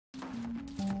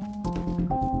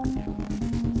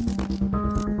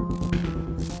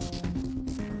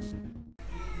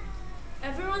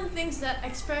thinks that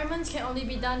experiments can only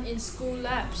be done in school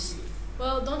labs.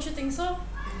 Well, don't you think so?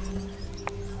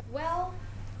 Well,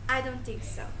 I don't think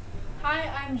so. Hi,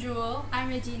 I'm Jewel. I'm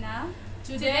Regina.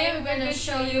 Today we're going to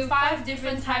show you 5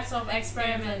 different types of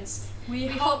experiments. We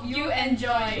hope you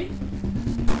enjoy!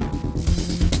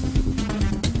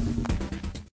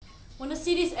 Want to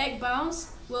see this egg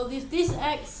bounce? Well, with this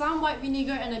egg, some white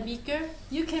vinegar and a beaker,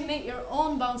 you can make your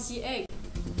own bouncy egg.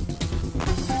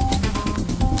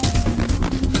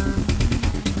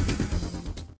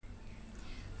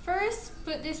 First,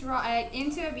 put this raw egg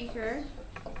into a beaker.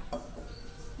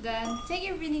 Then take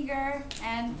your vinegar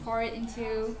and pour it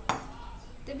into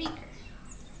the beaker.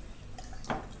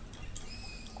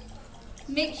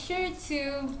 Make sure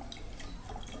to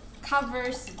cover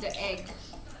the egg.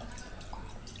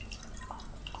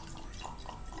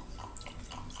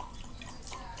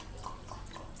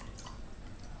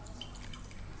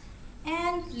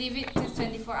 And leave it to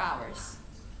 24 hours.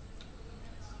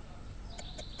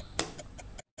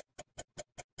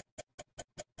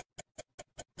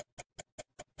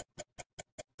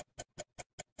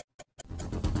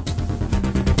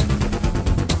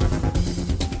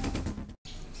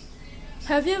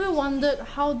 Have you ever wondered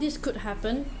how this could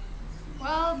happen?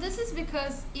 Well, this is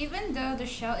because even though the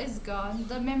shell is gone,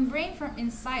 the membrane from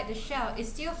inside the shell is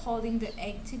still holding the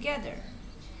egg together.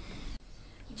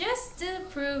 Just to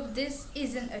prove this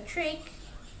isn't a trick,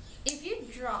 if you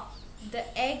drop the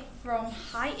egg from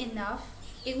high enough,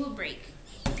 it will break.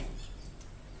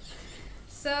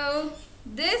 So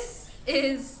this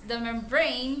is the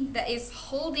membrane that is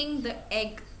holding the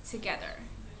egg together.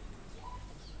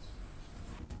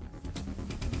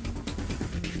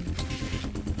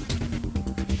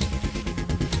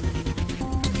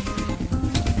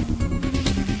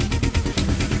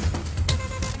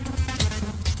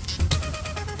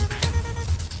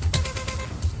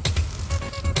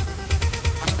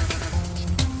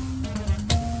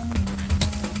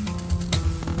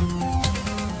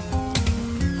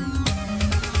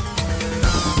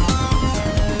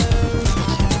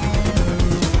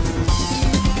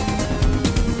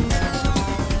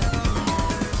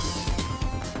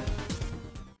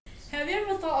 Have you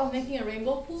ever thought of making a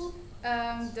rainbow pool?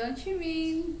 Don't you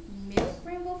mean milk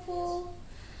rainbow pool?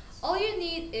 All you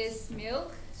need is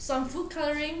milk, Some food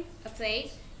coloring, a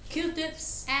plate,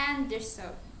 Q-tips, and dish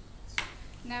soap.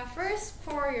 Now first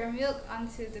pour your milk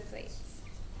onto the plate.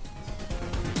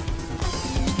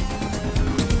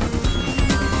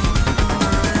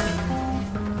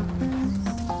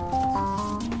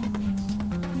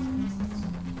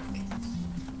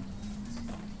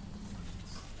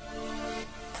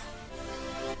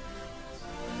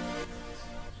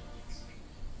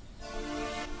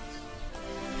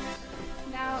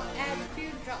 Now add a few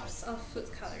drops of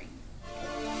food coloring.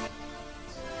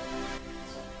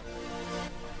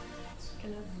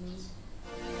 Can I have blue?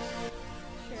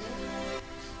 Sure.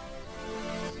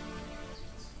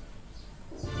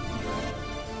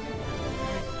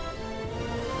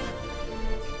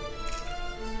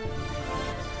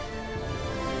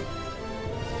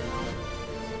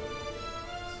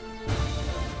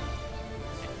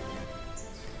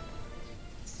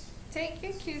 Take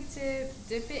your Q-tip,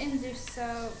 dip it in dish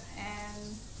soap,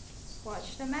 and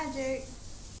watch the magic.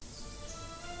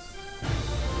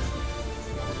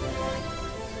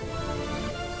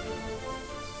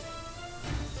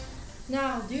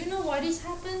 Now, do you know why this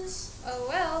happens? Oh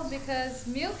well, because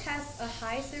milk has a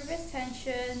high surface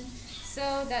tension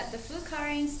so that the food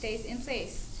coloring stays in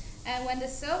place. And when the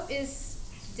soap is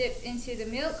dipped into the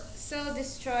milk, so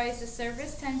destroys the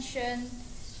surface tension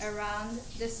around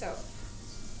the soap.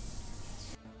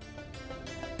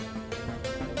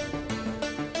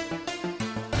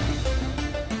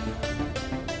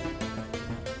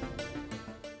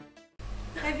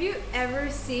 Have you ever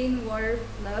seen water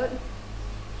float?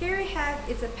 Here we have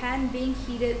it's a pan being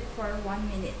heated for 1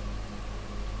 minute.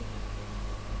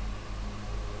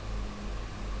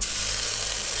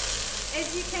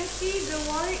 As you can see, the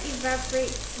water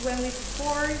evaporates when we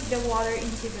pour the water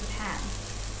into the pan.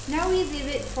 Now we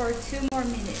leave it for 2 more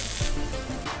minutes.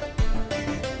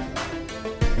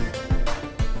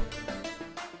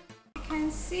 You can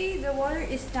see the water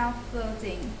is now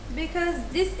floating because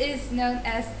this is known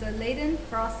as the latent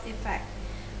frost effect.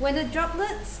 When the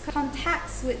droplets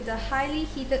contacts with the highly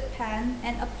heated pan,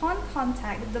 and upon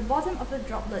contact, the bottom of the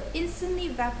droplet instantly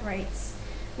evaporates,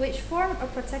 which form a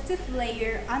protective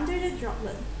layer under the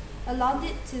droplet, allowed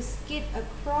it to skid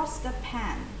across the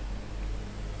pan.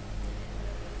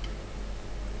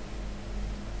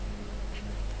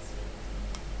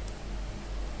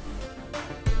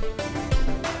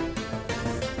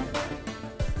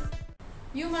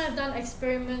 You might have done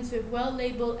experiments with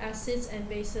well-labeled acids and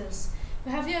bases.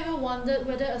 But have you ever wondered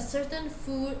whether a certain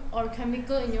food or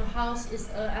chemical in your house is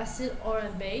an acid or a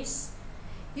base?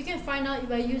 You can find out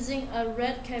by using a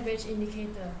red cabbage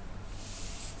indicator.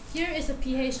 Here is a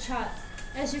pH chart.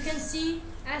 As you can see,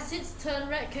 acids turn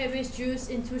red cabbage juice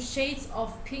into shades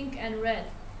of pink and red,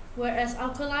 whereas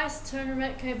alkalis turn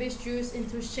red cabbage juice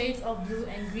into shades of blue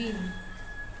and green.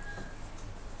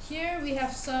 Here we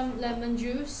have some lemon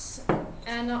juice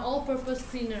and an all-purpose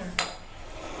cleaner.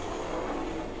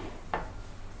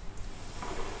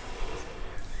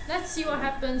 Let's see what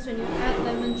happens when you add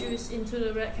lemon juice into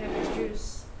the red cabbage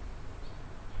juice.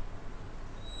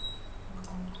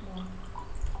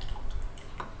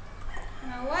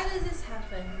 Now, why does this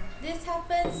happen? This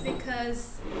happens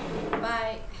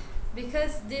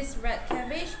because this red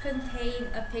cabbage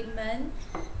contains a pigment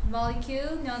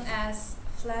molecule known as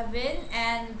flavin,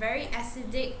 and very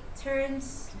acidic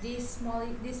turns this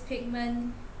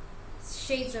pigment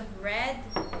shades of red,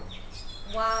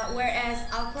 whereas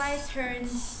alkali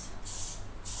turns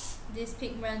this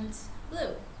pigment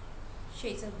blue,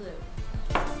 shades of blue.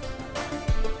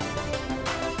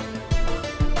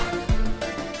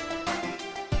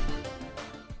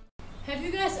 Have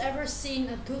you guys ever seen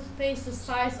a toothpaste the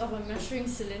size of a measuring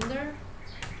cylinder?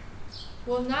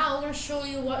 Well, now I'm going to show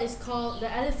you what is called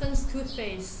the elephant's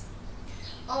toothpaste.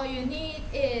 All you need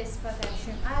is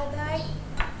potassium iodide,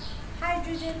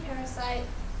 hydrogen peroxide,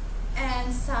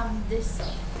 and some dish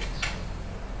soap.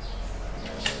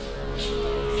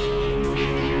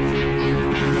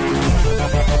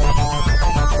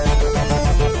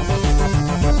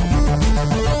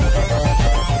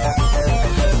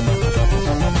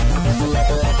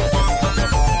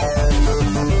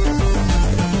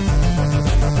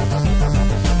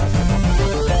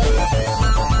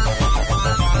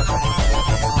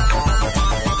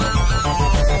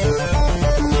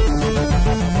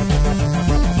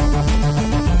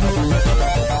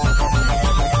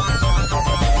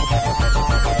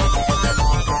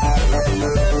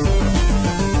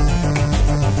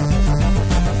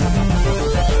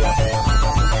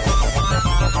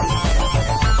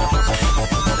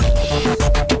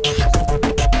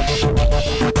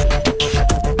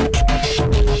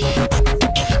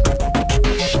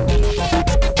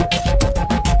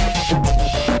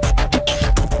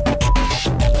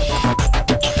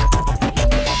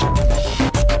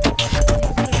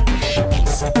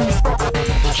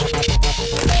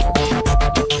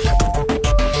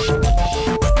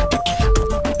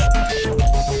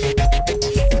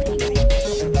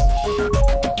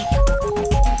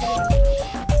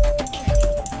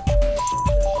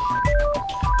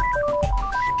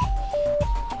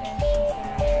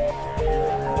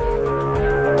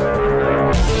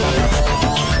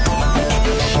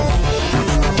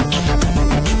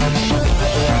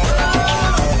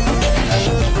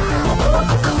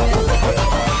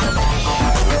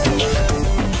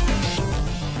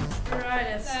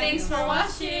 Thanks for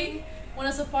watching! Want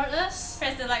to support us?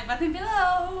 Press the like button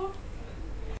below.